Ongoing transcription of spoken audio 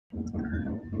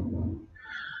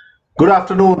Good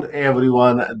afternoon,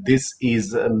 everyone. This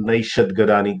is Naishad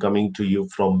Gadani coming to you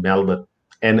from Melbourne.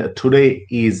 And today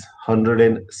is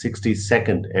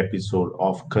 162nd episode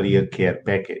of Career Care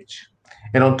Package.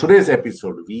 And on today's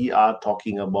episode, we are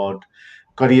talking about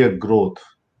career growth,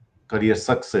 career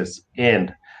success,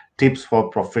 and tips for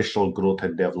professional growth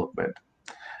and development.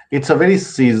 It's a very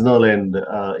seasonal and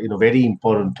very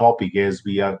important topic as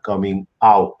we are coming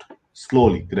out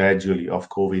slowly, gradually of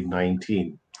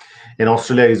COVID-19, and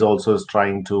Australia is also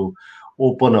trying to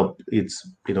open up its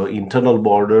internal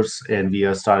borders, and we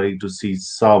are starting to see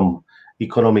some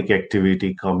economic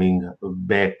activity coming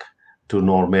back to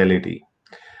normality.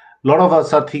 A lot of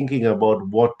us are thinking about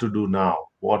what to do now.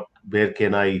 Where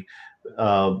can I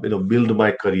build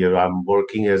my career? I'm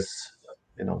working as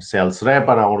sales rep,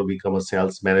 and I want to become a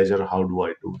sales manager. How do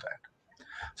I do that?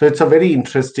 So it's a very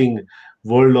interesting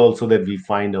world also that we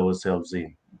find ourselves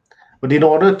in. But in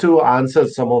order to answer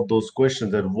some of those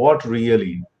questions, that what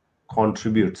really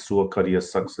contributes to a career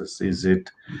success? Is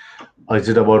it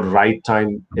about right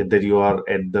time that you are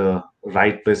at the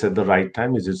right place at the right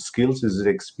time? Is it skills? Is it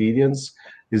experience?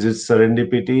 Is it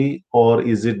serendipity? Or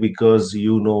is it because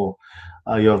your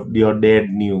dad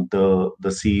knew the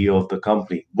CEO of the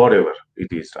company? Whatever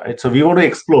it is, right? So we want to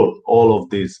explore all of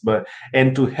this,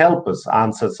 and to help us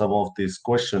answer some of these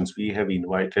questions, we have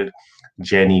invited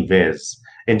Jenny Vez.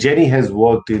 And Jenny has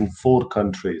worked in 4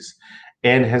 countries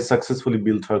and has successfully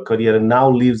built her career and now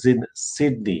lives in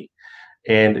Sydney.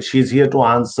 And she's here to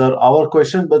answer our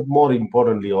question, but more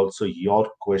importantly, also your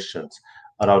questions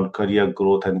around career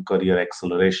growth and career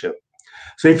acceleration.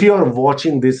 So if you are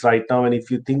watching this right now and if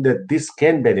you think that this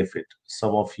can benefit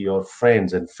some of your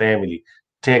friends and family,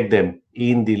 tag them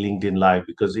in the LinkedIn Live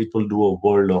because it will do a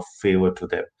world of favor to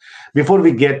them. Before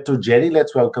we get to Jenny,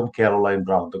 let's welcome Caroline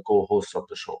Brown, the co-host of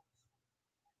the show.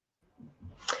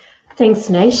 Thanks,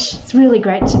 Nesh. It's really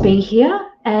great to be here,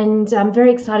 and I'm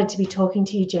very excited to be talking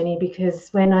to you, Jenny, because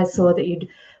when I saw that you'd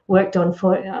worked on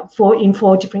in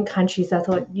 4 different countries, I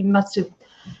thought you must have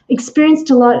experienced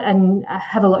a lot and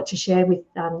have a lot to share with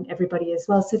everybody as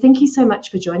well. So thank you so much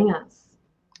for joining us.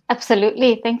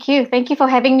 Absolutely. Thank you. Thank you for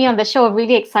having me on the show. I'm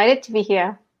really excited to be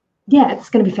here. Yeah, it's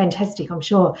going to be fantastic, I'm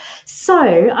sure. So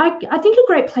I think a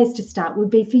great place to start would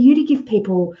be for you to give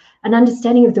people an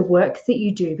understanding of the work that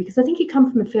you do, because I think you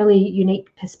come from a fairly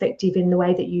unique perspective in the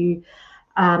way that you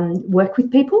work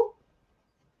with people.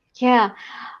 Yeah.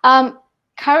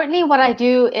 Currently, what I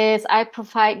do is I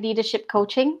provide leadership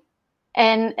coaching.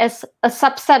 And as a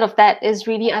subset of that is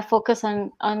really I focus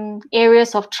on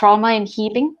areas of trauma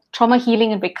healing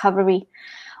and recovery.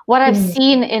 What I've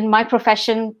seen in my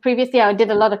profession, previously I did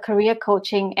a lot of career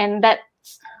coaching, and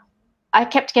I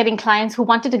kept getting clients who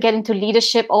wanted to get into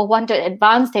leadership or want to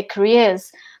advance their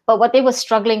careers, but what they were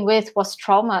struggling with was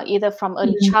trauma, either from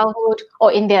early childhood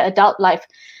or in their adult life,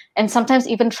 and sometimes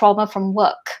even trauma from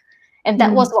work. And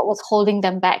that was what was holding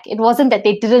them back. It wasn't that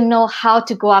they didn't know how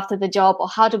to go after the job or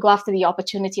how to go after the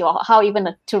opportunity or how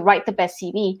even to write the best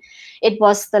CV. It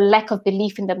was the lack of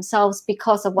belief in themselves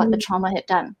because of what the trauma had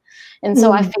done. And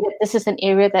so I figured this is an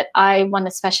area that I want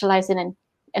to specialize in,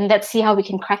 and let's see how we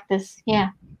can crack this. Yeah.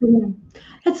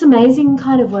 It's amazing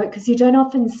kind of work, because you don't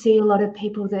often see a lot of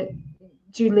people that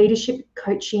do leadership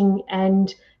coaching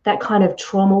and that kind of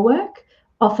trauma work.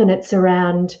 Often it's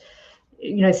around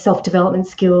self-development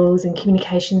skills and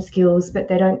communication skills, but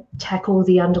they don't tackle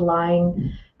the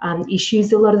underlying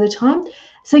issues a lot of the time.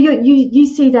 So you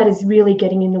see that as really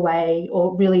getting in the way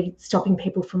or really stopping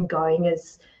people from going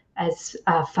as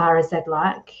far as they'd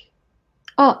like.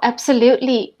 Oh,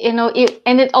 absolutely. And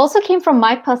it also came from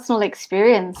my personal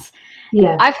experience.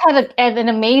 Yeah, I've had an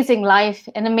amazing life,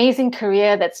 an amazing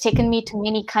career that's taken me to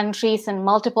many countries and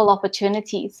multiple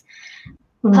opportunities.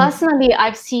 Personally,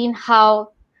 I've seen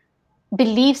how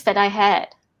beliefs that I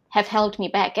have held me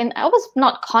back. And I was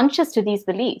not conscious to these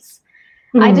beliefs.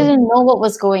 I didn't know what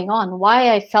was going on,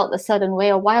 why I felt a certain way,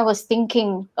 or why I was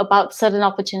thinking about certain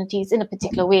opportunities in a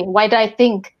particular way. Why did I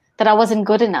think that I wasn't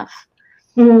good enough?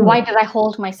 Why did I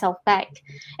hold myself back?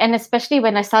 And especially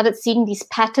when I started seeing these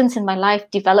patterns in my life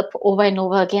develop over and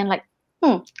over again, like,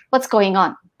 what's going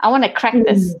on? I want to crack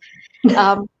this.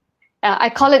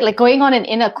 I call it like going on an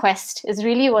inner quest. It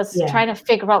really was trying to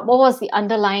figure out what was the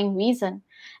underlying reason.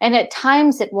 And at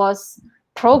times it was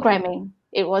programming.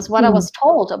 It was what I was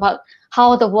told about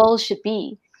how the world should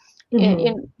be.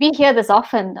 We hear this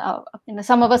often.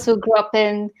 Some of us who grew up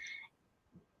in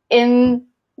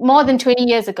more than 20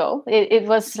 years ago, it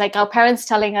was like our parents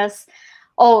telling us,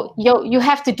 oh, you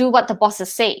have to do what the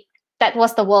bosses say. That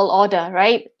was the world order,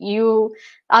 right? You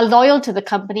are loyal to the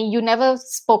company. You never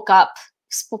spoke up.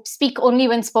 Speak only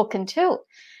when spoken to.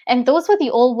 And those were the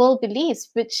old world beliefs,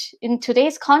 which in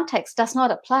today's context does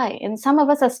not apply. And some of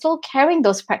us are still carrying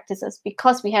those practices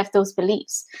because we have those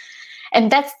beliefs.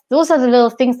 And those are the little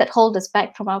things that hold us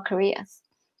back from our careers.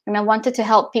 And I wanted to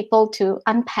help people to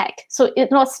unpack. So it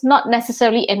was not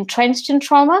necessarily entrenched in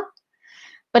trauma,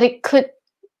 but it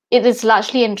is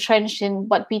largely entrenched in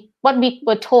what we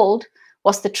were told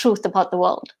was the truth about the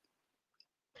world.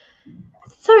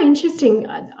 So interesting.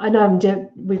 I know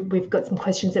we've got some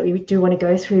questions that we do want to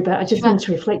go through, but I just wanted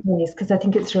to reflect on this because I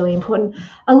think it's really important.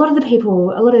 A lot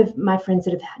of my friends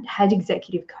that have had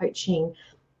executive coaching,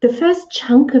 the first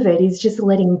chunk of it is just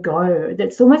letting go.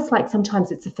 That's almost like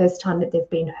sometimes it's the first time that they've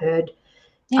been heard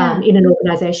in an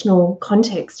organizational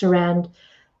context around,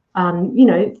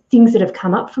 things that have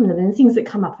come up from them, and things that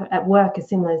come up at work are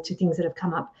similar to things that have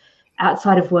come up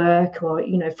outside of work or,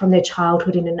 from their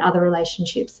childhood and in other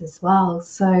relationships as well.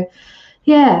 So,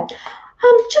 yeah.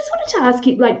 Just wanted to ask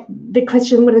you, like,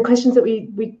 one of the questions that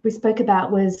we spoke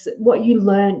about was what you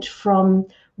learned from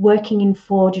working in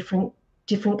 4 different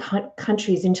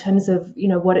countries in terms of,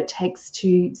 what it takes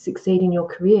to succeed in your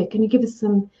career. Can you give us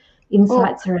some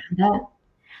insights around that?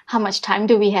 How much time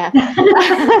do we have? No.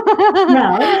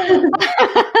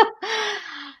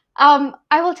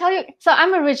 I will tell you. So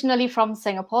I'm originally from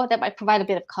Singapore. That might provide a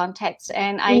bit of context.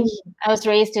 And I was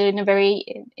raised in a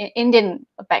very Indian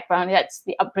background. That's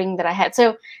the upbringing that I had.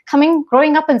 So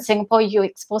growing up in Singapore, you're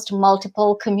exposed to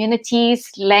multiple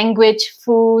communities, language,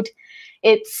 food.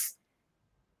 It's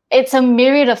a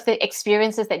myriad of the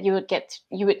experiences that you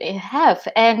would have.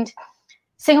 And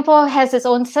Singapore has its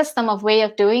own system of way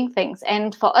of doing things.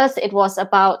 And for us, it was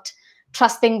about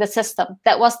trusting the system.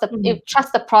 That was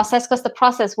trust the process, because the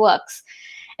process works.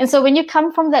 And so when you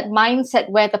come from that mindset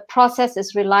where the process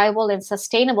is reliable and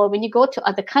sustainable, when you go to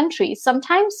other countries,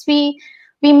 sometimes we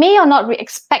may or not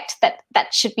expect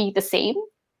that should be the same.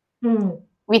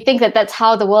 We think that that's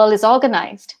how the world is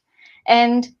organized.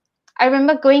 And I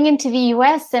remember going into the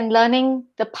US and learning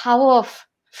the power of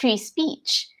free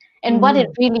speech and what it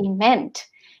really meant,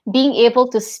 being able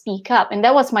to speak up. And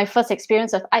that was my first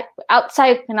experience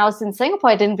outside. When I was in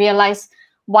Singapore, I didn't realize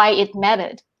why it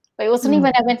mattered. But it was only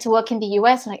when I went to work in the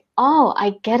US, like, oh,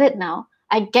 I get it now.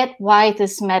 I get why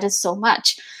this matters so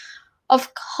much. Of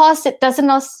course, it doesn't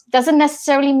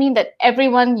necessarily mean that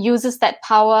everyone uses that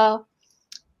power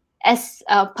as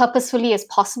purposefully as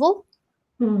possible.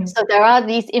 So there are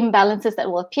these imbalances that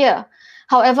will appear.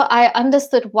 However, I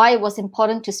understood why it was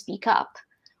important to speak up,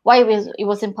 why it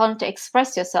was important to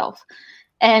express yourself,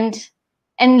 and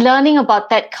learning about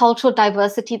that cultural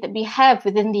diversity that we have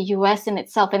within the US in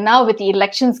itself. And now with the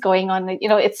elections going on,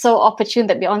 it's so opportune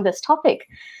that we're on this topic.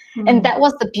 And that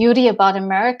was the beauty about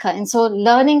America. And so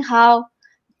learning how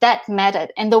that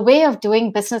mattered, and the way of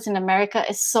doing business in America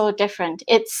is so different.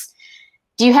 It's,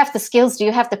 do you have the skills? Do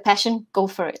you have the passion? Go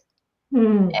for it.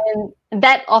 And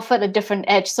that offered a different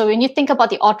edge. So when you think about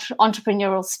the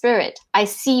entrepreneurial spirit, I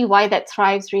see why that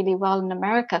thrives really well in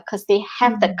America, because they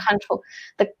have that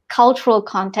the cultural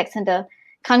context and the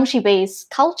country-based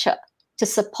culture to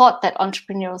support that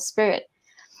entrepreneurial spirit.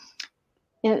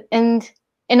 And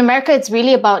in America, it's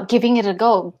really about giving it a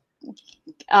go.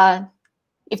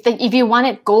 If you want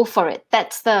it, go for it.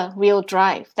 That's the real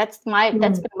drive. That's been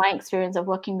my experience of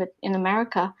working in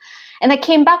America. And I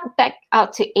came back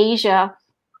out to Asia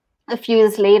a few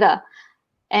years later,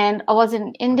 and I was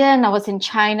in India, and I was in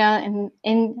China, and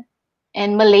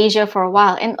in Malaysia for a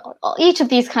while. And each of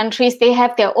these countries, they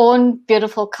have their own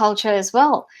beautiful culture as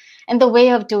well, and the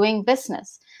way of doing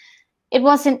business. It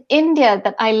was in India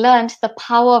that I learned the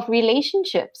power of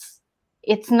relationships.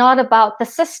 It's not about the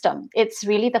system. It's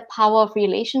really the power of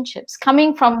relationships.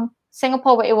 Coming from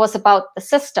Singapore, where it was about the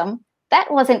system,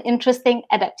 that was an interesting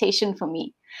adaptation for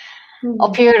me,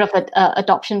 or period of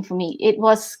adoption for me. It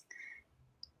was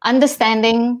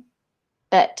understanding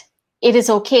that it is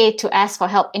okay to ask for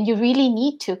help, and you really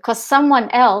need to, because someone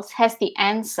else has the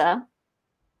answer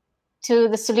to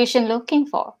the solution looking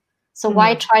for. So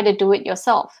why try to do it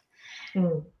yourself?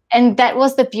 And that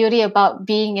was the beauty about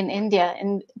being in India,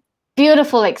 and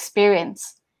beautiful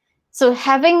experience. So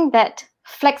having that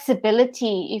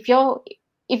flexibility, if you're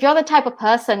the type of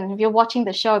person, if you're watching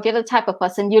the show, if you're the type of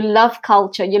person, you love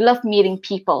culture, you love meeting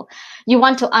people, you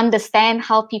want to understand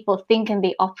how people think and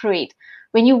they operate.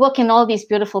 When you work in all these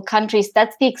beautiful countries,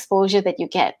 that's the exposure that you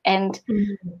get. And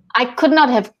I could not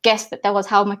have guessed that was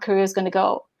how my career is going to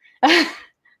go.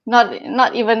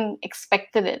 Not even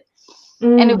expected it.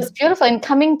 And it was beautiful. And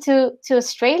coming to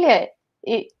Australia,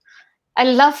 I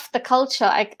love the culture.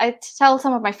 I tell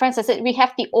some of my friends, I said, we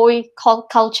have the oi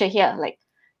culture here. Like,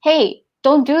 hey,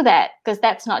 don't do that, because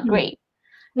that's not great.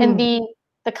 And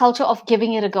the culture of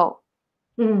giving it a go.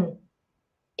 rock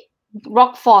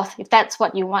forth if that's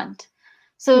what you want.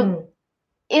 So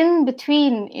in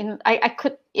between,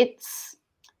 it's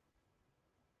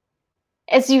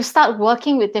as you start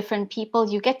working with different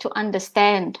people, you get to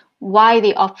understand why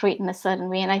they operate in a certain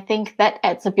way. And I think that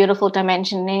adds a beautiful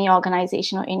dimension in any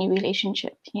organization or any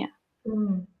relationship. Yeah.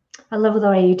 I love the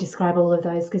way you describe all of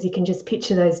those, because you can just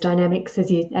picture those dynamics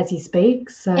as you speak.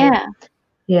 So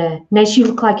yeah. Nesh, you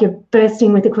look like you're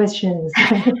bursting with the questions.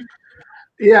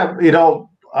 Yeah,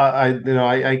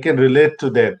 I can relate to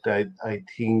that. I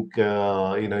think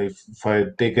if I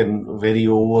take a very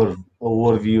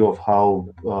overview of how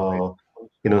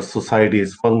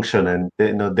societies function, and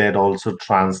that also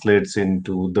translates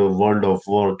into the world of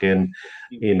work, and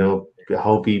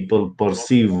how people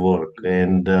perceive work,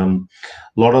 and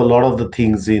lot of the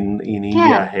things in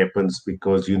India happens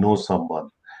because someone,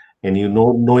 and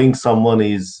knowing someone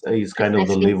is kind of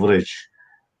the Exactly. leverage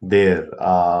there.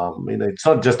 It's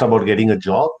not just about getting a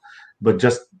job, but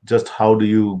just how do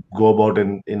you go about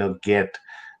and get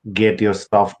your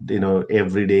stuff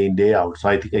every day in, day out. So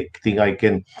I think I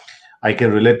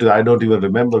can relate to. I don't even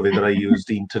remember whether I used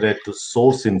the internet to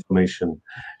source information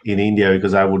in India,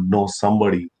 because I would know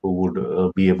somebody who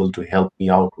would be able to help me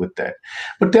out with that.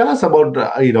 But tell us about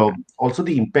also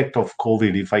the impact of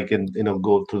COVID. If I can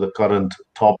go through the current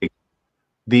topic,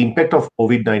 the impact of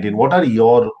COVID-19. What are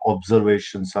your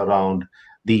observations around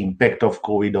the impact of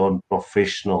COVID on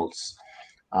professionals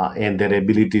and their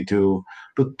ability to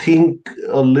think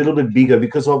a little bit bigger?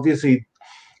 Because obviously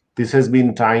this has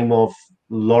been time of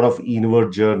a lot of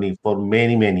inward journey for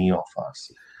many of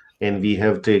us, and we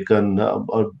have taken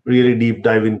a really deep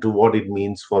dive into what it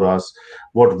means for us,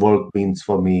 what work means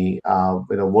for me,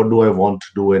 what do I want to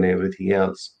do, and everything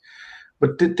else.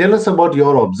 But tell us about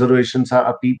your observations.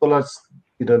 Are people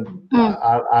you know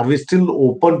are we still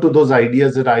open to those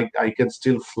ideas that I can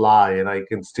still fly, and I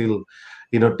can still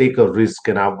take a risk,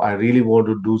 and I really want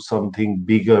to do something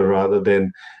bigger rather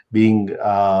than being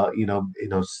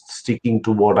sticking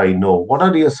to what I know? What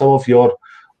are some of your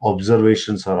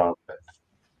observations around that?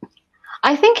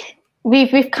 I think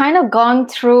we've kind of gone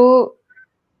through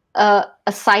a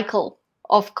cycle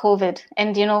of COVID,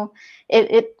 and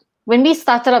it when we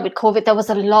started up with COVID, there was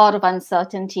a lot of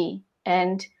uncertainty,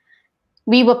 and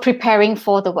we were preparing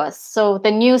for the worst. So the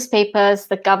newspapers,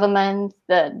 the government,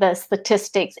 the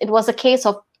statistics, it was a case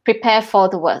of prepare for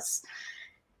the worst.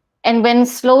 And when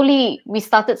slowly we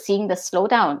started seeing the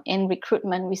slowdown in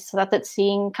recruitment, we started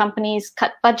seeing companies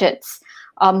cut budgets,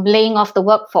 laying off the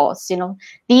workforce,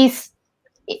 these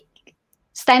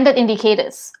standard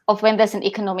indicators of when there's an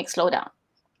economic slowdown.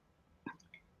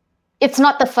 It's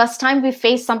not the first time we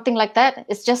faced something like that.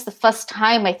 It's just the first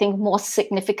time, I think, more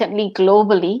significantly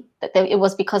globally, that it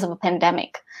was because of a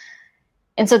pandemic.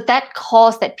 And so that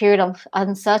caused that period of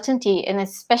uncertainty, and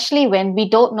especially when we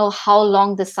don't know how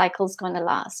long the cycle is going to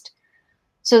last.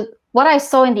 So what I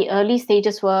saw in the early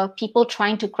stages were people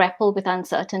trying to grapple with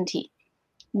uncertainty.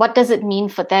 What does it mean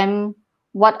for them?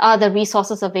 What are the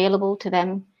resources available to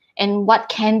them? And what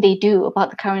can they do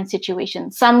about the current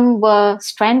situation? Some were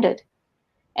stranded.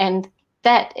 And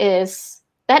that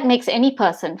makes any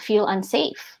person feel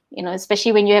unsafe,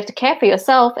 especially when you have to care for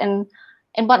yourself, and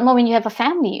what more when you have a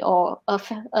family or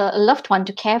a loved one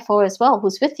to care for as well,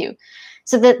 who's with you.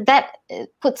 So that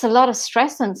puts a lot of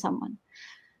stress on someone.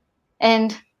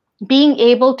 And being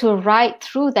able to ride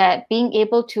through that, being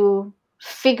able to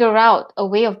figure out a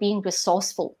way of being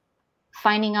resourceful,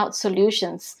 finding out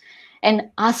solutions,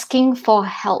 and asking for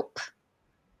help.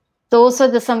 Those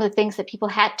are some of the things that people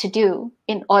had to do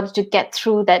in order to get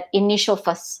through that initial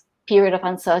first period of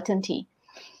uncertainty.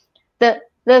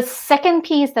 The second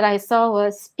piece that I saw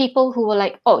was people who were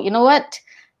like, oh, you know what?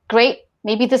 Great.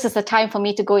 Maybe this is the time for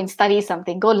me to go and study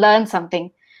something, go learn something.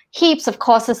 Heaps of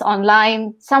courses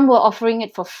online. Some were offering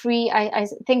it for free. I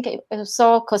think I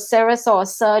saw Coursera saw a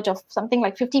surge of something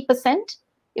like 50%,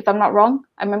 if I'm not wrong.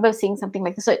 I remember seeing something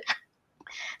like this. So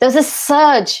there was a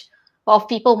surge of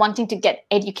people wanting to get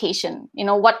education.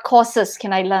 What courses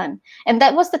can I learn? And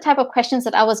that was the type of questions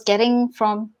that I was getting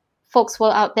from folks who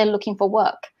were out there looking for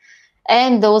work,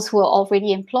 and those who were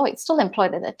already still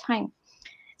employed at that time.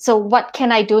 So what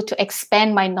can I do to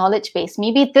expand my knowledge base?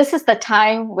 Maybe this is the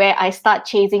time where I start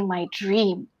chasing my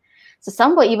dream. So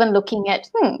some were even looking at,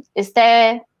 is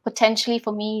there potentially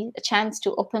for me a chance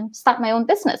to start my own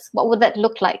business? What would that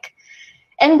look like?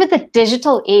 And with the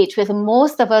digital age, with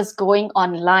most of us going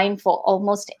online for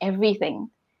almost everything,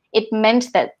 it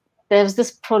meant that there's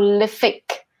this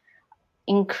prolific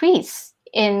increase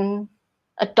in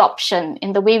adoption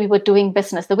in the way we were doing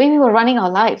business, the way we were running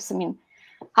our lives. I mean,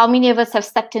 how many of us have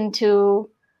stepped into,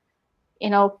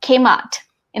 Kmart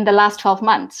in the last 12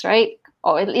 months, right?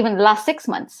 Or even the last 6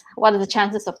 months. What are the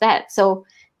chances of that? So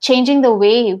changing the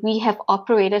way we have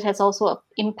operated has also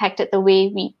impacted the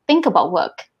way we think about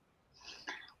work.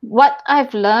 What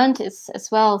I've learned is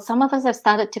as well, some of us have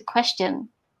started to question,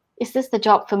 is this the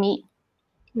job for me?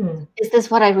 Is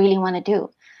this what I really want to do?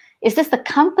 Is this the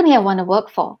company I want to work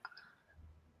for?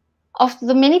 Of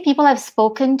the many people I've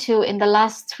spoken to in the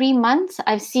last 3 months,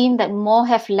 I've seen that more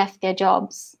have left their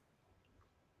jobs.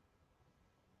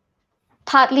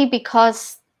 Partly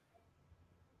because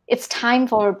it's time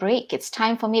for a break. It's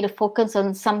time for me to focus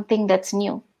on something that's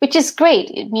new, which is great.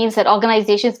 It means that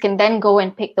organizations can then go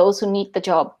and pick those who need the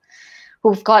job,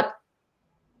 who've got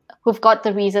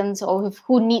the reasons, or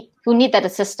who need that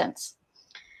assistance.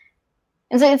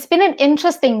 And so it's been an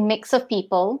interesting mix of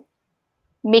people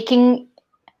making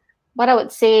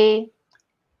the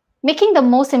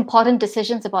most important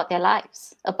decisions about their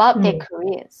lives, about their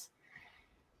careers.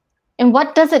 And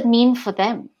what does it mean for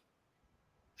them,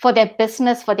 for their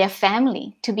business, for their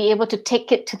family, to be able to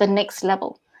take it to the next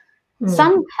level?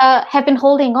 Some have been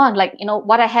holding on, like,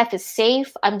 what I have is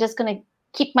safe. I'm just going to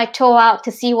keep my toe out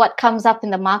to see what comes up in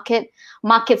the market.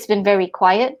 Market's been very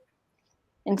quiet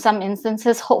in some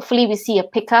instances. Hopefully we see a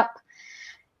pickup.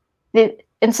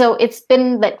 And so it's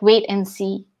been that wait and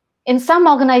see. In some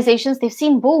organizations, they've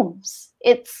seen booms.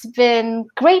 It's been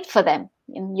great for them.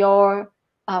 In your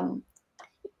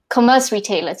commerce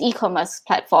retailers, e-commerce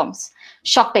platforms,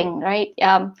 shopping, right?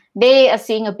 They are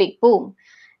seeing a big boom.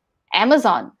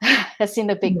 Amazon has seen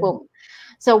a big boom.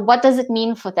 So what does it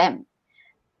mean for them?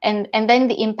 And then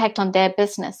the impact on their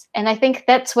business. And I think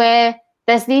that's where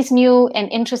there's these new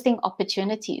and interesting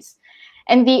opportunities.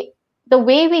 And the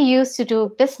way we used to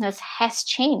do business has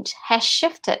changed, has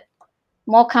shifted.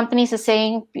 More companies are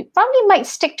saying, we probably might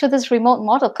stick to this remote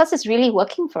model because it's really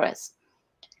working for us.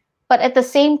 But at the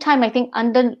same time, I think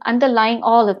underlying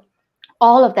all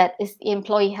of that is the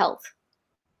employee health.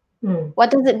 What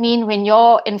does it mean when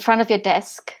you're in front of your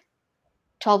desk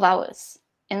 12 hours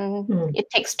and it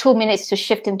takes 2 minutes to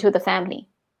shift into the family?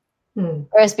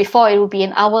 Whereas before it would be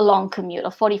an hour-long commute or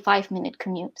 45-minute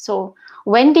commute. So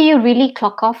when do you really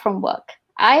clock off from work?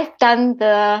 I've done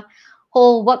the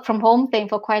whole work from home thing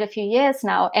for quite a few years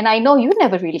now, and I know you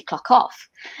never really clock off.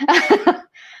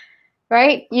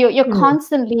 Right? You're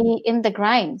constantly in the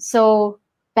grind. So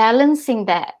balancing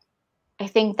that, I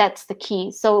think that's the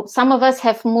key. So some of us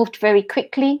have moved very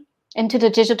quickly into the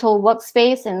digital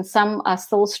workspace, and some are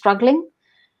still struggling.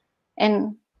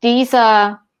 And these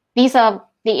are the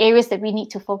areas that we need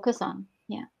to focus on.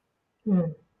 Yeah.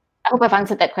 I hope I've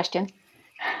answered that question.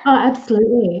 Oh,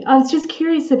 absolutely. I was just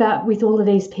curious about, with all of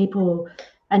these people,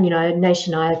 and Naish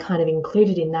and I are kind of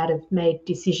included in that, have made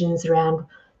decisions around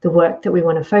the work that we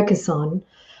want to focus on.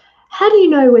 How do you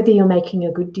know whether you're making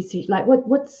a good decision? Like,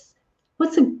 what's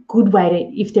a good way to,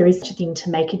 if there is such a thing, to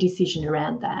make a decision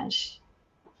around that?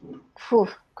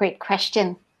 Great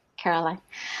question, Caroline.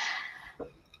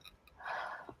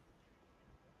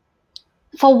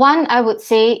 For one, I would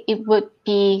say it would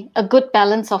be a good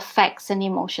balance of facts and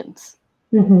emotions.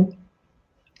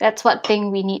 That's what thing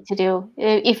we need to do.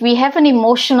 If we have an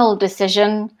emotional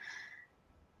decision,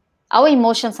 our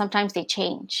emotions sometimes they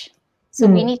change. So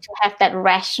we need to have that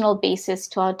rational basis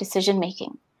to our decision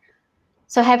making.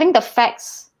 So having the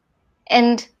facts,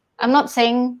 and I'm not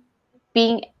saying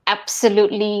being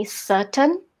absolutely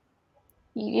certain.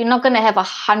 You're not going to have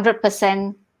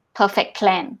 100% perfect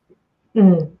plan.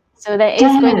 So there is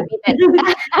going to be that.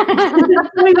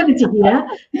 We wanted to hear.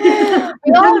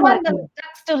 We all want the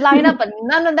ducks to line up, but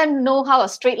none of them know how a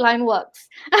straight line works.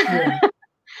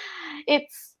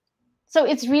 It's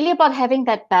really about having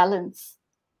that balance.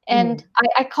 And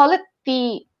I call it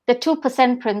the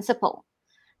 2% principle.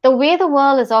 The way the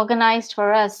world is organized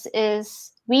for us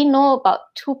is we know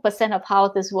about 2% of how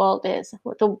this world is.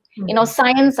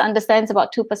 Science understands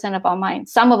about 2% of our mind.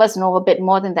 Some of us know a bit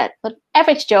more than that, but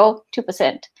average Joe,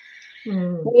 2%.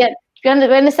 We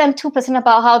understand 2%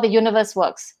 about how the universe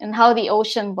works and how the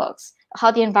ocean works, how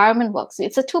the environment works.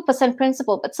 It's a 2%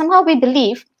 principle, but somehow we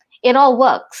believe it all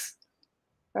works,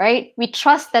 right? We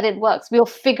trust that it works. We'll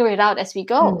figure it out as we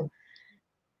go.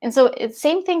 And so the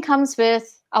same thing comes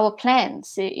with our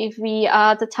plans. If we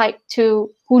are the type who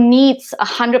needs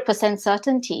 100%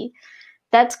 certainty,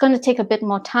 that's going to take a bit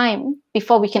more time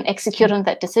before we can execute on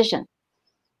that decision.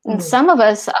 And some of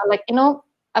us are like,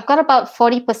 I've got about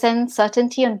 40%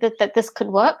 certainty on that this could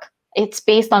work. It's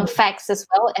based on facts as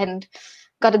well, and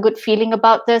got a good feeling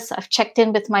about this. I've checked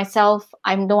in with myself.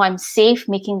 I know I'm safe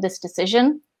making this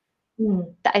decision.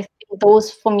 I think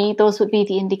those would be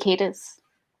the indicators.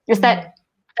 Does that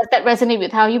resonate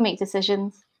with how you make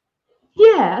decisions?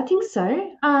 Yeah, I think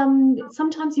so.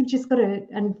 Sometimes you've just got to,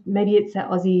 and maybe it's that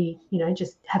Aussie,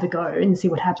 just have a go and see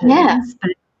what happens.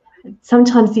 But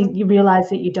sometimes you realize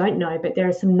that you don't know, but there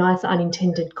are some nice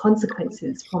unintended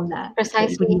consequences from that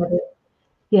you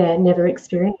would never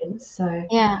experience. So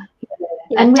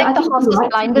and take the horse's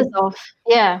blinders off.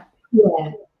 Yeah.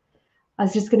 I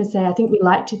was just going to say, I think we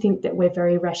like to think that we're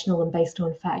very rational and based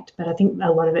on fact, but I think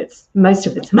most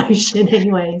of it's emotion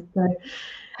anyway. So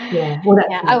yeah, well,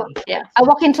 I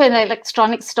walk into an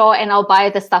electronics store and I'll buy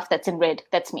the stuff that's in red.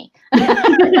 That's me.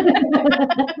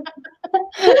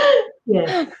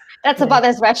 Yeah, that's about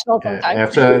as rational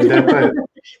sometimes.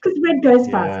 Because red goes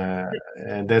fast.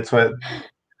 And that's why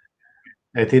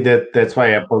I think that's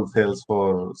why Apple sells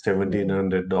for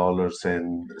 $1,700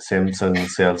 and Samsung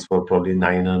sells for probably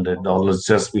 $900,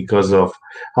 just because of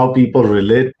how people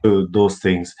relate to those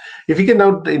things. If you can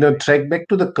now track back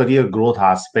to the career growth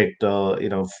aspect, for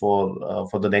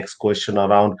the next question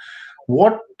around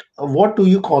what do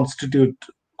you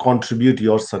contribute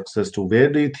your success to? Where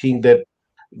do you think that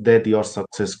your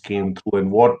success came through, and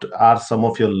what are some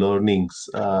of your learnings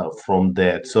from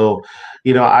that? So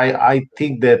I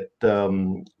think that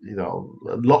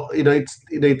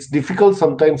it's difficult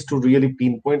sometimes to really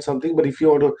pinpoint something, but if you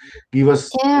want to give us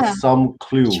some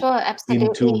clue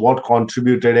into what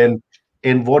contributed,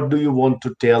 and what do you want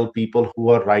to tell people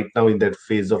who are right now in that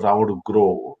phase of how to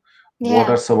grow, what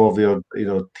are some of your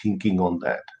thinking on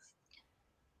that?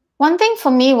 One thing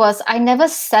for me was I never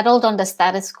settled on the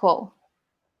status quo.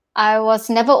 I was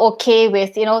never okay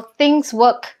with, things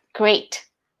work great.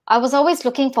 I was always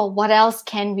looking for what else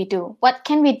can we do? What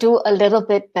can we do a little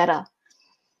bit better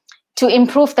to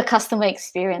improve the customer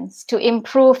experience, to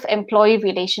improve employee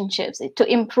relationships, to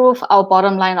improve our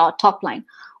bottom line, our top line?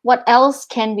 What else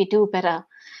can we do better?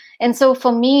 And so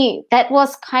for me, that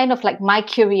was kind of like my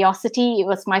curiosity. It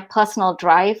was my personal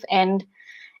drive. And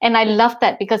I loved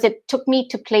that because it took me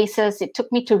to places, it took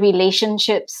me to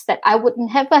relationships that I would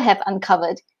never have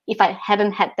uncovered if I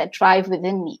hadn't had that drive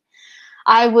within me.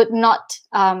 I would not,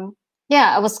 I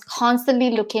was constantly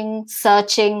looking,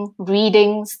 searching,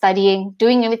 reading, studying,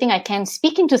 doing everything I can,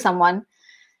 speaking to someone,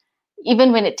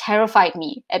 even when it terrified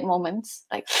me at moments,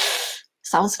 like,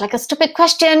 sounds like a stupid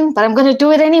question, but I'm going to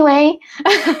do it anyway.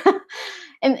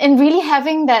 and really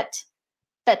having that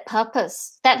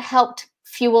purpose, that helped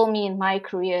fuel me in my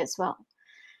career as well.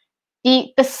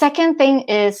 The second thing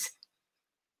is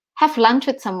have lunch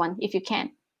with someone if you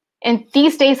can. And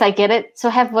these days I get it,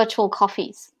 so have virtual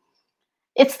coffees.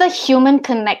 It's the human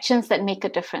connections that make a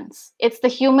difference. It's the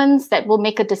humans that will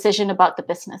make a decision about the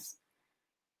business.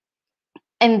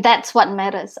 And that's what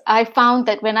matters. I found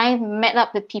that when I met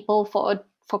up with people for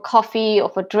coffee or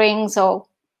for drinks or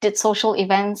did social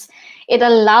events, it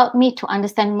allowed me to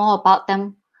understand more about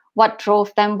them, what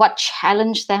drove them, what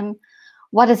challenged them,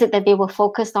 what is it that they were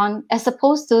focused on, as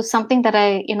opposed to something that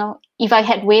if I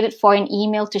had waited for an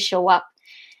email to show up.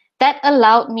 That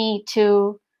allowed me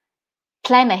to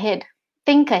plan ahead,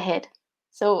 think ahead.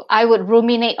 So I would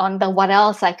ruminate on what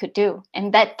else I could do.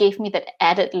 And that gave me that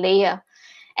added layer.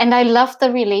 And I loved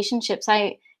the relationships.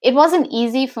 It wasn't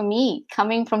easy for me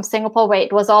coming from Singapore, where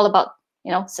it was all about,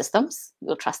 systems.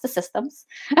 You'll trust the systems.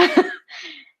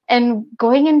 And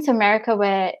going into America,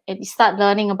 where you start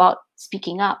learning about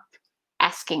speaking up,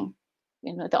 asking,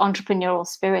 the entrepreneurial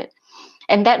spirit.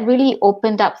 And that really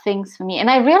opened up things for me. And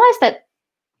I realized that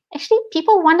actually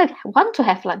people want to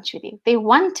have lunch with you. They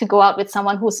want to go out with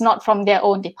someone who's not from their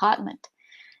own department.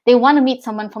 They want to meet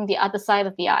someone from the other side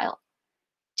of the aisle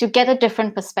to get a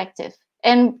different perspective.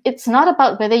 And it's not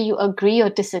about whether you agree or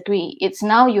disagree. It's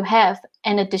now you have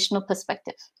an additional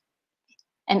perspective,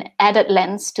 an added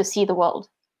lens to see the world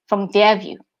from their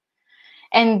view.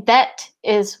 And that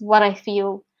is what I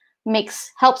feel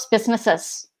helps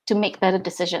businesses to make better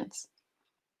decisions.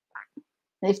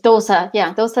 If those are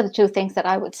the two things that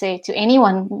I would say to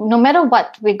anyone, no matter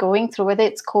what we're going through, whether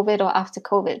it's COVID or after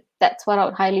COVID, that's what I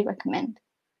would highly recommend.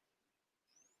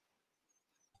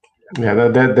 Yeah,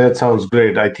 that sounds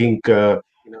great. I think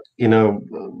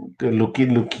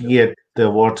looking at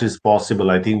what is possible.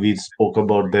 I think we spoke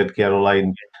about that,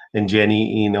 Caroline and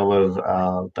Jenny, in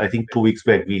our I think 2 weeks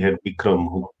back we had Vikram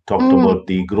who talked about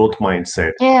the growth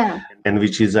mindset. Yeah, and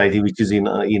which is in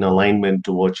alignment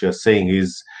to what you're saying,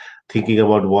 is thinking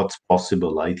about what's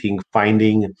possible. I think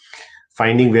finding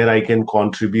where I can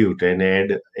contribute and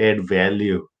add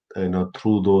value,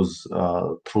 through those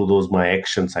my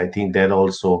actions. I think that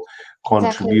also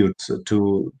contributes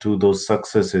to those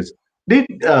successes.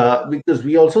 Because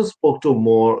we also spoke to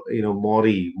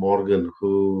Maury Morgan,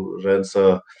 who runs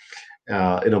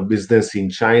business in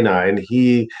China, and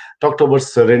he talked about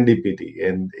serendipity,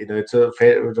 and it's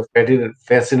it's a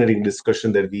fascinating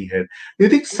discussion that we had. Do you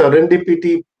think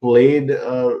serendipity played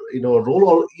a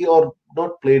role, or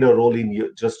not played a role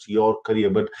in just your career,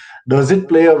 but does it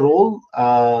play a role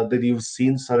that you've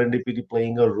seen serendipity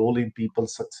playing a role in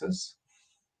people's success?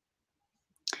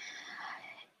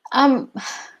 I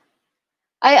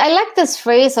like this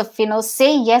phrase of,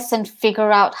 say yes and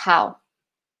figure out how.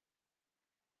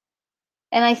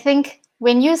 And I think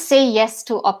when you say yes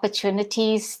to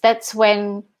opportunities, that's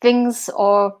when things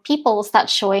or people start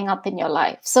showing up in your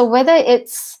life. So whether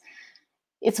it's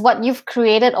what you've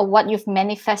created or what you've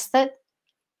manifested,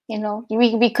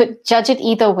 we could judge it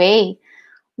either way.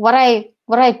 What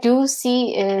I do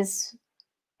see is,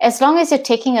 as long as you're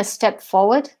taking a step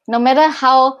forward, no matter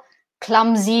how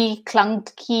clumsy,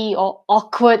 clunky, or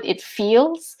awkward it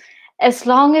feels, as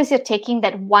long as you're taking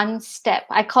that one step,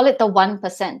 I call it the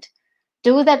 1%.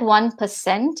 Do that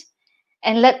 1%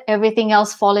 and let everything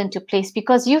else fall into place,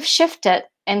 because you've shifted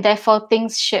and therefore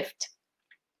things shift.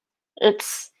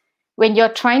 It's when you're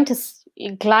trying to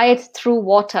glide through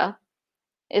water,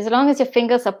 as long as your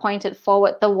fingers are pointed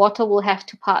forward, the water will have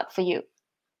to part for you.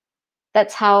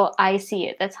 That's how I see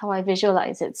it. That's how I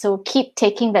visualize it. So keep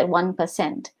taking that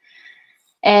 1%.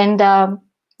 And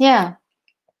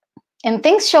and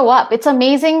things show up. It's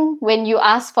amazing when you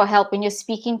ask for help, when you're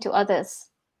speaking to others.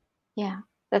 Yeah,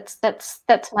 that's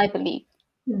my belief.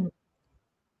 It's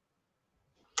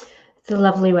a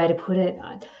lovely way to put it.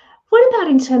 What about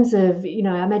in terms of,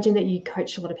 I imagine that you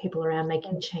coach a lot of people around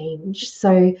making change.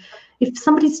 So if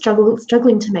somebody's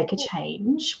struggling to make a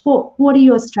change, what are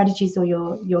your strategies or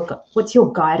what's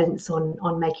your guidance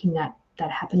on making that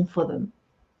happen for them?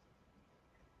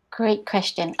 Great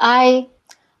question. I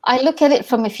look at it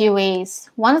from a few ways.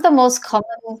 One of the most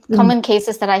common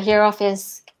cases that I hear of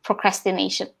is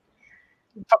procrastination.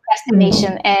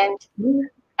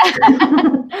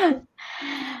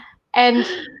 And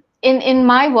in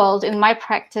my world, in my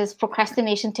practice,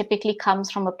 procrastination typically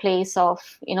comes from a place of,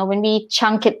 when we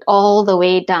chunk it all the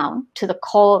way down to the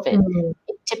core of it,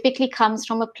 it typically comes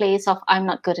from a place of I'm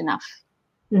not good enough.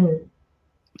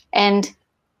 And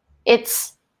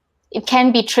it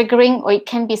can be triggering, or it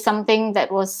can be something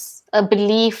that was a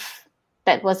belief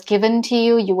that was given to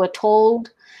you, you were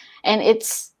told. And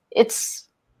it's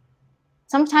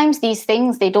sometimes these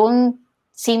things, they don't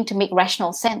seem to make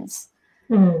rational sense.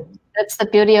 That's the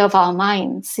beauty of our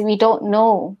minds. We don't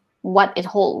know what it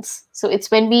holds. So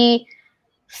it's when we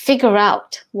figure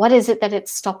out what is it that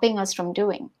it's stopping us from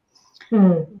doing.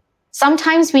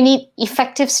 Sometimes we need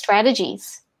effective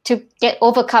strategies to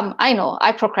overcome. I know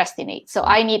I procrastinate, so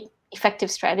I need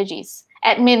effective strategies.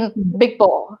 Admin, big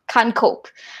ball, can't cope.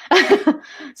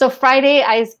 So Friday,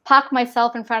 I park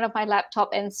myself in front of my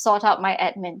laptop and sort out my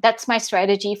admin. That's my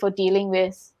strategy for dealing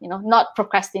with, not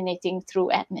procrastinating through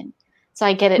admin. So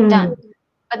I get it done.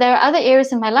 But there are other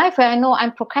areas in my life where I know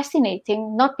I'm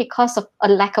procrastinating, not because of a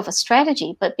lack of a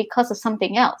strategy, but because of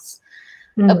something else.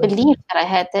 A belief that I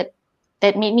had that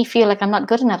made me feel like I'm not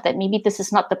good enough, that maybe this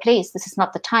is not the place, this is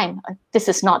not the time, this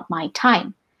is not my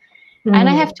time. And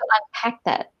I have to unpack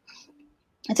that.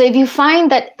 So if you find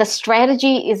that the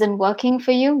strategy isn't working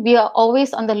for you, we are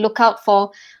always on the lookout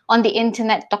for, on the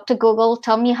internet, Dr. Google,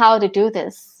 tell me how to do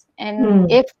this.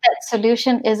 And if that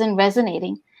solution isn't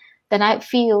resonating, then I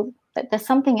feel that there's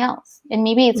something else. And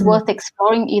maybe it's worth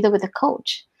exploring either with a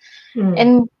coach.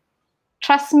 And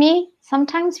trust me,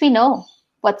 sometimes we know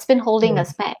what's been holding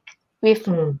us back. We've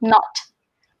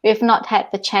not had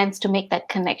the chance to make that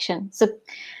connection. So,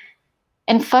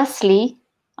 and firstly,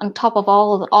 on top of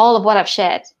all of what I've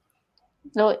shared,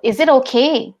 is it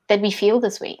okay that we feel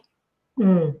this way?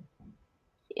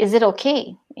 Is it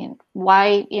okay? And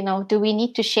why, do we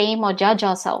need to shame or judge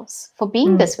ourselves for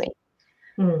being this way?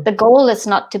 The goal is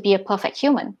not to be a perfect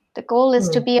human. The goal is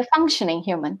to be a functioning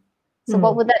human. So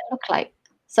what would that look like?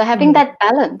 So having that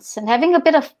balance and having a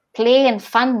bit of play and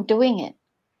fun doing it.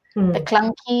 The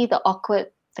clunky, the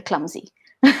awkward, the clumsy.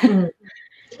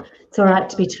 It's all right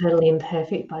to be totally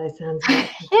imperfect by the sounds of it.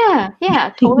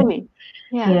 Yeah, totally.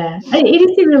 Yeah. It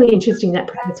is really interesting, that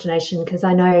procrastination, because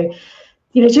I know,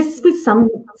 just with some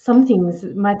things,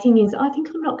 my thing is, I think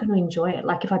I'm not going to enjoy it.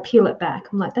 Like if I peel it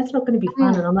back, I'm like, that's not going to be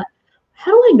fun. And I'm like,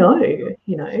 how do I know?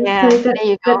 Yeah, so there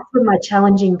you go. that's my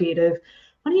challenging bit of,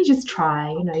 why don't you just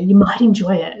try? You might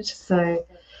enjoy it. So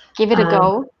give it a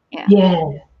go. Yeah.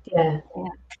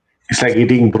 It's like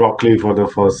eating broccoli for the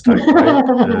first time, right?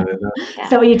 Is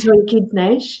that what you tell your kids,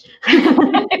 Nash?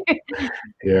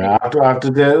 Yeah. After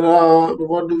that,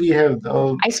 what do we have?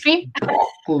 Ice cream.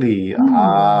 Broccoli.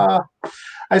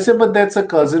 I said, but that's a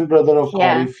cousin brother of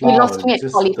Yeah, you cauliflower. lost me It's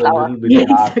at just a cauliflower. little bit Yeah,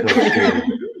 darker exactly. shade.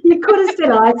 You could have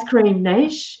said ice cream,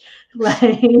 Nish. Like,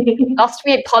 Lost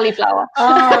me at cauliflower.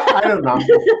 I don't know.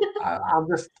 I'm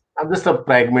just a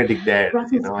pragmatic dad.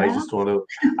 Brussels I sprouts. just want to.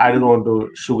 I don't want to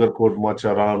sugarcoat much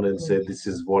around and say this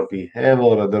is what we have,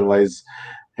 or otherwise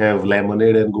have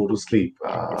lemonade and go to sleep.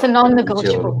 It's a Whichever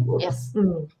non-negotiable. works. Yes.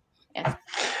 Mm. Yes.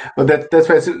 But that's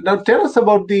why. Now tell us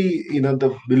about the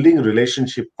building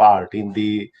relationship part in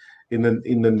the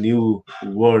new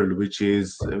world, which I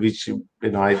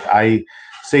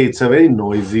say it's a very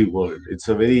noisy world. It's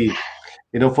a very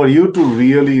for you to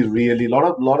really lot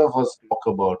of us talk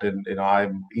about, and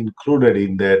I'm included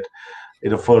in that,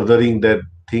 furthering that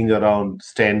thing around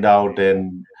stand out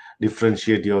and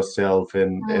differentiate yourself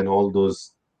and Mm. all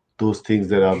those things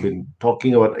that I've been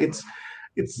talking about.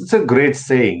 It's a great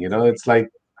saying. It's like,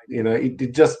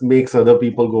 it just makes other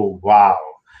people go wow,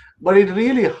 but it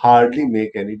really hardly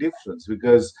make any difference,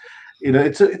 because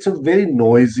it's a very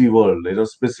noisy world.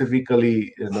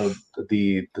 Specifically,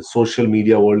 the social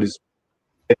media world is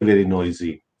very, very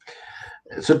noisy.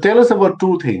 So tell us about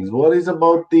two things. One is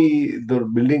about the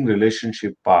building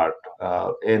relationship part,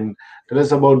 and tell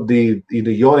us about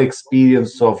your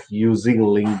experience of using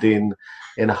LinkedIn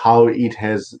and how it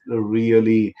has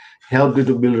really helped you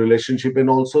to build relationship, and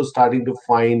also starting to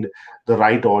find the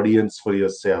right audience for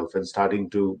yourself and starting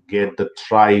to get the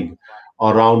tribe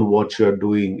around what you're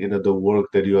doing, the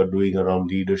work that you are doing around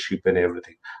leadership and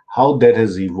everything. How that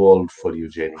has evolved for you,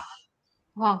 Jenny.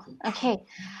 Wow. Okay.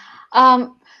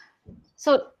 Um,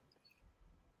 so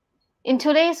in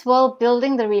today's world,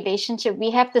 building the relationship,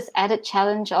 we have this added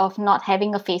challenge of not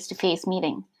having a face-to-face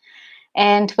meeting.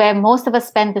 And where most of us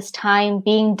spend this time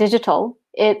being digital,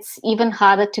 it's even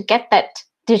harder to get that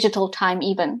digital time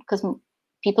even because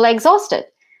people are exhausted,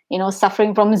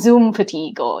 suffering from Zoom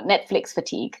fatigue or Netflix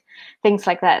fatigue, things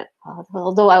like that.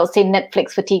 Although I would say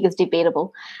Netflix fatigue is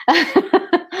debatable.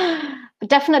 But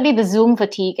definitely the Zoom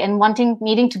fatigue and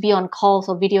needing to be on calls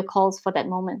or video calls for that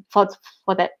moment, for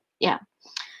that, yeah.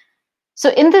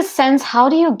 So in this sense, how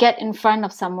do you get in front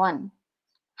of someone?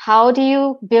 How do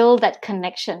you build that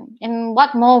connection? And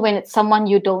what more when it's someone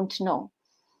you don't know?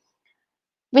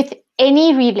 With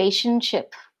any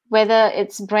relationship, whether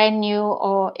it's brand new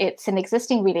or it's an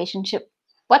existing relationship,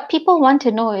 what people want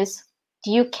to know is, do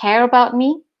you care about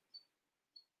me?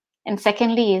 And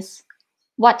secondly is,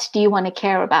 what do you want to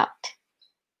care about?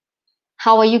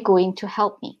 How are you going to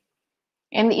help me?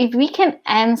 And if we can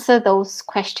answer those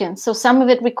questions, so some of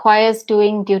it requires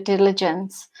doing due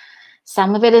diligence.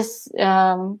 Some of it is,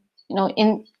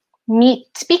 in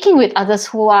speaking with others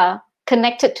who are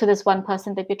connected to this one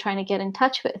person that you're trying to get in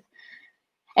touch with.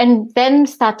 And then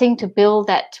starting to build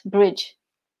that bridge.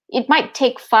 It might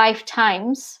take 5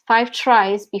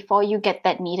 tries before you get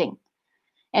that meeting.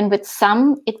 And with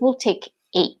some, it will take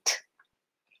 8.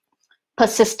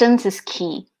 Persistence is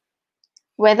key.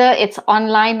 Whether it's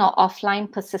online or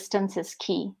offline, persistence is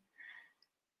key.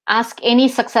 Ask any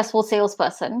successful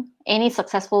salesperson, any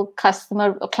successful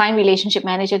customer or client relationship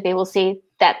manager, they will say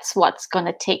that's what's going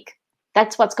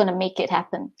to make it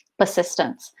happen,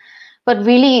 persistence. But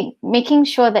really making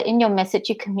sure that in your message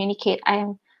you communicate, I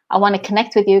want to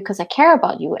connect with you because I care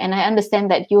about you and I understand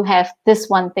that you have this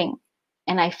one thing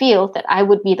and I feel that I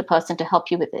would be the person to help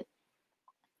you with it.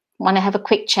 Want to have a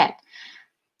quick chat.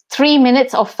 3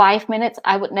 minutes or 5 minutes,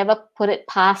 I would never put it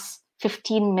past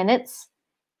 15 minutes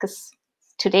because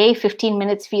today 15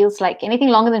 minutes feels like, anything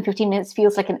longer than 15 minutes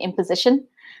feels like an imposition.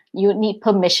 You need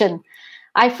permission.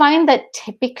 I find that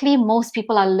typically most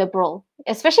people are liberal,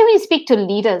 especially when you speak to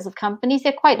leaders of companies,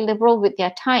 they're quite liberal with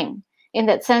their time. In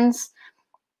that sense,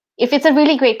 if it's a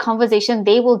really great conversation,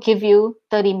 they will give you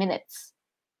 30 minutes.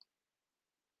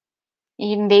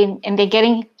 And they're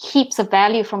getting heaps of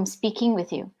value from speaking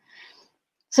with you.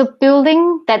 So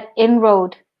building that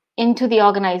inroad into the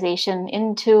organization,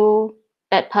 into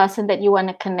that person that you want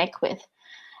to connect with,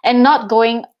 and not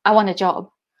going, I want a job.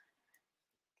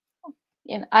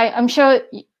 I'm sure,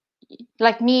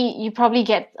 like me, you probably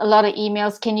get a lot of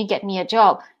emails, can you get me a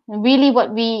job? And really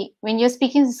when you're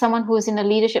speaking to someone who's in a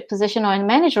leadership position or in a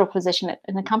managerial position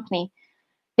in a company,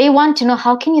 they want to know,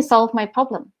 how can you solve my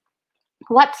problem?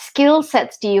 What skill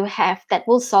sets do you have that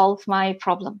will solve my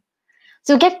problem?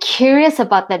 So get curious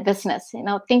about that business,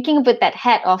 thinking with that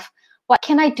hat of, what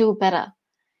can I do better?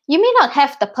 You may not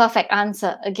have the perfect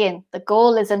answer. Again, the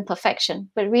goal isn't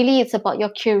perfection, but really it's about your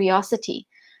curiosity.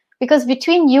 Because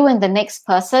between you and the next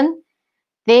person,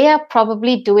 they are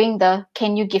probably doing the,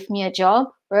 can you give me a job?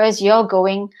 Whereas you're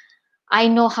going, I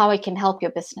know how I can help your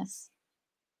business.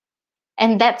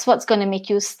 And that's what's going to make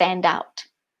you stand out.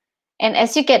 And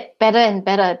as you get better and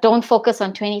better, don't focus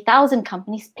on 20,000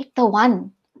 companies. Pick the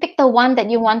one. Pick the one that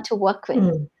you want to work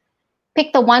with.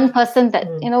 Pick the one person that,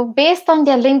 based on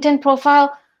their LinkedIn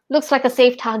profile, looks like a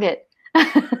safe target.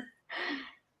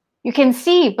 You can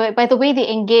see by the way they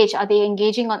engage. Are they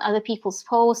engaging on other people's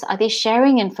posts? Are they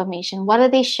sharing information? What are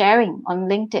they sharing on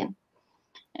LinkedIn?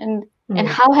 And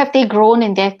how have they grown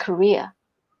in their career?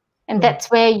 And that's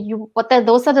where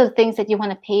those are the things that you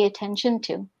want to pay attention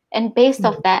to. And based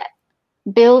off that,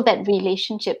 build that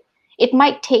relationship. It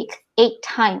might take 8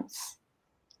 times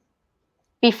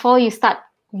before you start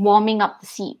warming up the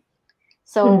seat.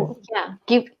 So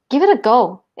give it a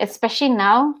go, especially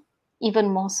now, even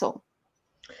more so.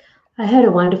 I heard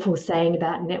a wonderful saying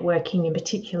about networking in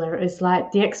particular. It's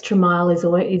like the extra mile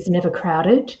is never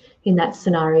crowded in that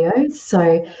scenario.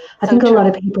 So I think a lot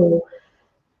of people,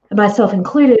 myself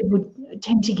included, would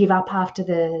tend to give up after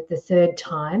the 3rd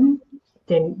time.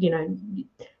 Then,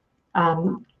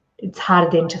 it's harder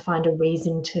then to find a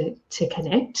reason to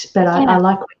connect. But I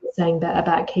like what you're saying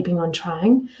about keeping on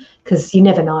trying, because you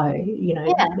never know,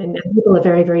 and people are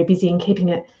very, very busy, and keeping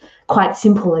it quite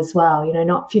simple as well,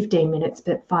 not 15 minutes,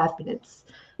 but 5 minutes.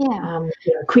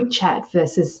 Quick chat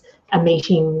versus a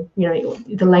meeting,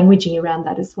 the languaging around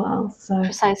that as well. So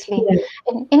precisely.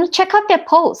 And check out their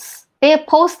posts. They are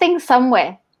posting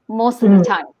somewhere most of the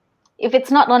time. If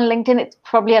it's not on LinkedIn, it's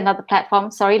probably another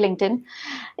platform. Sorry, LinkedIn.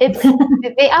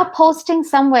 They are posting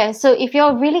somewhere. So if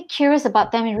you're really curious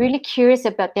about them and really curious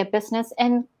about their business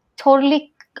and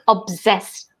totally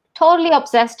obsessed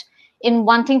in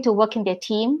wanting to work in their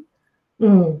team,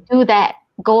 do that.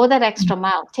 Go that extra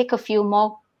mile. Take a few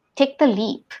more. Take the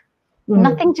leap.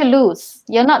 Nothing to lose.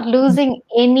 You're not losing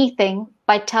anything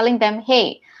by telling them,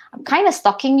 hey, I'm kind of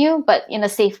stalking you, but in a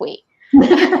safe way.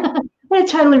 In a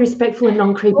totally respectful and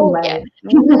non-creepy way. Yeah.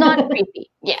 Not creepy.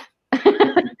 Yeah.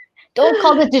 Don't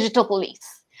call the digital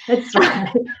police. That's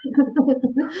right.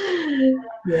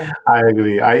 I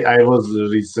agree. I was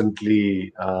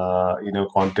recently,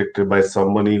 contacted by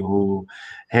somebody who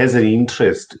has an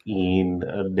interest in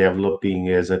developing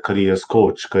as a careers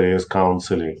coach, careers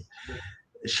counseling.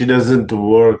 She doesn't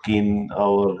work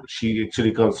she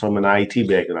actually comes from an IT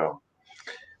background,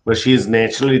 but she's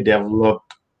naturally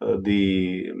developed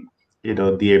the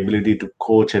ability to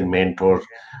coach and mentor,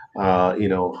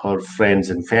 her friends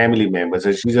and family members.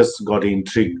 And she just got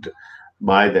intrigued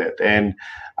by that. And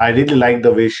I really like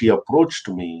the way she approached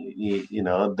me,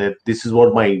 that this is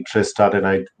what my interests are. And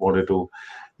I wanted to,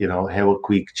 have a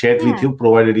quick chat with you,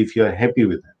 provided if you're happy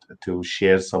with it, to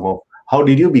share some of how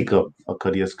did you become a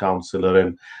careers counselor,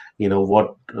 and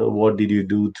what did you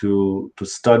do to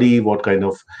study, what kind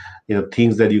of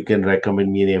things that you can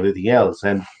recommend me, and everything else.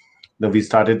 And we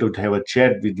started to have a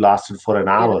chat. We lasted for an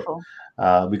hour,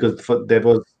 because there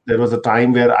was a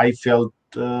time where I felt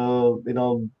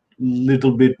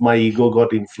little bit, my ego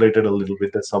got inflated a little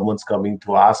bit, that someone's coming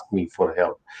to ask me for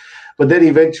help. But then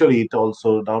eventually it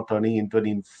also now turning into an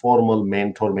informal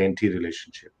mentor-mentee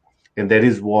relationship. And that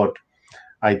is what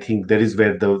I think, that is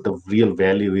where the real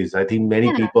value is. I think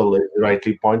many people,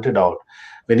 rightly pointed out,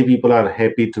 many people are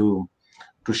happy to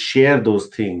share those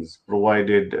things,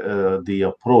 provided the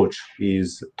approach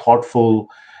is thoughtful,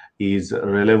 is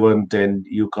relevant, and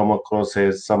you come across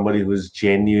as somebody who is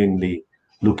genuinely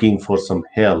looking for some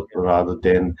help, rather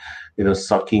than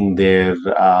sucking their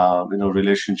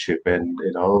relationship and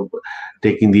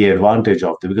taking the advantage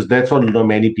of it. Because that's what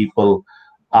many people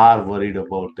are worried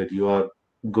about, that you are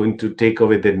going to take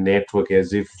away their network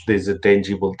as if there's a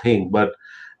tangible thing, but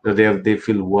they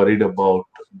feel worried about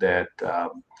that.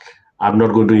 I'm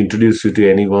not going to introduce you to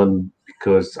anyone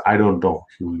because I don't know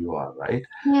who you are, right?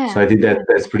 So I think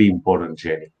that's pretty important,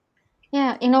 Jenny.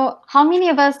 Yeah, how many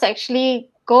of us actually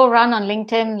go around on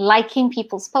LinkedIn liking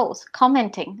people's posts,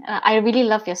 commenting? I really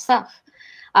love your stuff.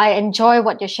 I enjoy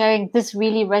what you're sharing. This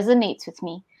really resonates with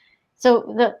me.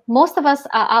 So most of us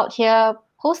are out here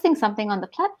posting something on the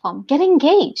platform. Get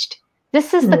engaged.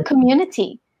 This is the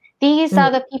community. These are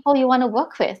the people you want to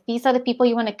work with. These are the people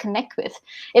you want to connect with.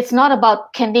 It's not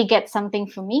about, can they get something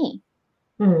from me?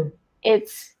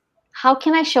 It's, how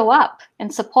can I show up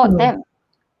and support them?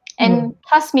 And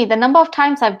trust me, the number of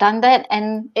times I've done that,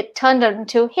 and it turned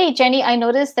into, hey, Jenny, I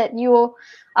noticed that you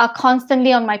are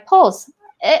constantly on my posts.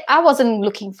 I wasn't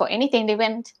looking for anything. They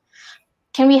went,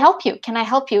 can we help you? Can I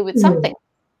help you with something?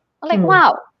 I'm like,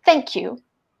 wow, thank you.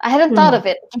 I hadn't thought of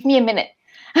it. Give me a minute.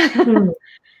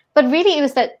 But really, it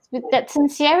was that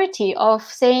sincerity of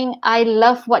saying, I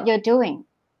love what you're doing.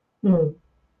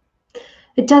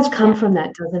 It does come from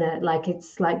that, doesn't it? Like,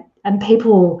 it's like, and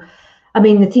people, I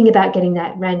mean, the thing about getting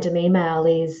that random email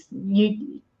is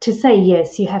to say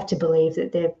yes, you have to believe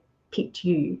that picked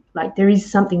you. Like there is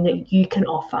something that you can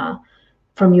offer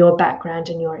from your background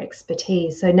and your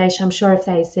expertise. So Naisha, I'm sure if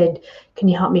they said, can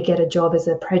you help me get a job as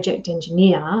a project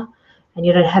engineer, and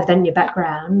you don't have that in your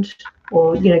background,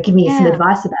 or, you know, give me some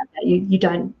advice about that, you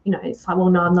don't, you know, it's like, well,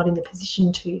 no, I'm not in the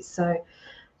position to. So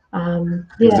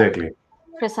Exactly.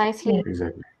 Precisely. Yeah.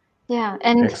 Exactly. Yeah.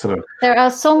 And excellent. There are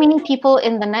so many people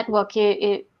in the network.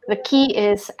 The key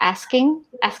is asking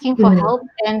for help.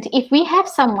 And if we have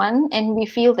someone and we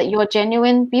feel that you're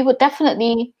genuine, we would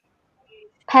definitely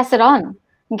pass it on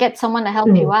and get someone to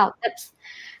help you out.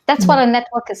 That's what a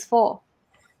network is for.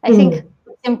 I think it's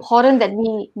important that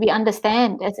we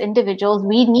understand as individuals,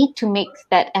 we need to make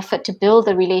that effort to build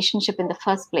a relationship in the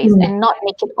first place and not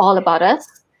make it all about us.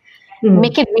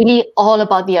 Make it really all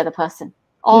about the other person.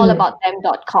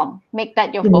 Allaboutthem.com. Make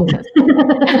that your focus.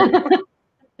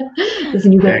 There's a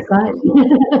new website.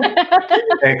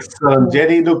 Excellent,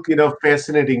 Jenny. Look,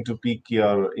 fascinating to pick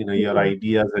your, your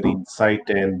ideas and insight,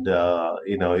 and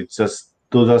it's just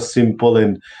those are simple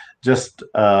and just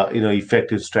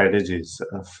effective strategies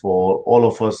for all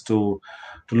of us to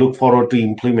look forward to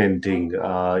implementing,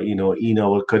 in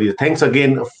our career. Thanks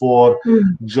again for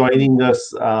joining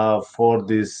us for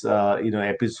this,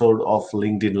 episode of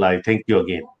LinkedIn Live. Thank you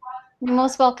again. You're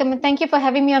most welcome, and thank you for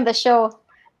having me on the show.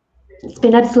 It's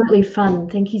been absolutely fun.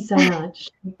 Thank you so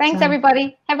much. Thanks,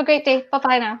 everybody. Have a great day.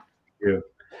 Bye-bye now. Yeah.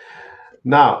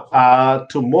 Now,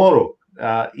 tomorrow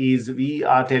we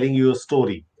are telling you a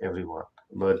story, everyone,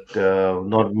 but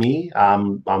not me.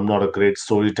 I'm not a great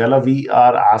storyteller. We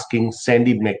are asking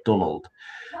Sandy McDonald.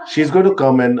 She's going to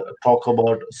come and talk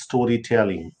about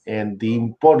storytelling and the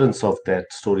importance of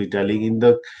that storytelling in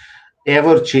the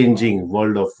ever-changing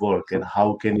world of work, and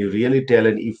how can you really tell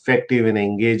an effective and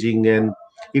engaging and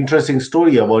interesting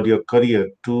story about your career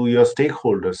to your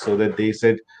stakeholders so that they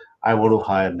said, I want to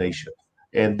hire Naisha.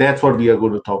 And that's what we are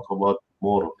going to talk about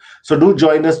tomorrow. So do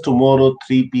join us tomorrow,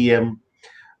 3 p.m.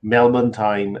 Melbourne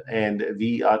time, and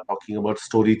we are talking about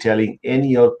storytelling in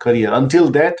your career. Until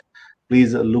that,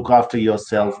 please look after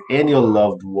yourself and your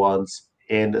loved ones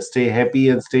and stay happy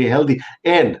and stay healthy.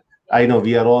 And I know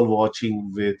we are all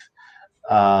watching with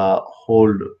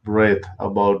hold breath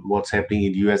about what's happening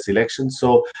in US elections.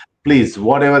 So please,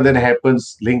 whatever that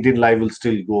happens, LinkedIn Live will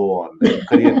still go on. And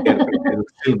Career Care will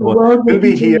still go on. We'll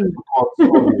be here to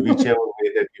transform you, whichever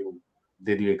way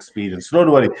that you experience.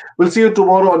 Don't worry. We'll see you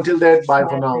tomorrow. Until then, bye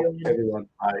for now, everyone.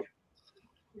 Bye.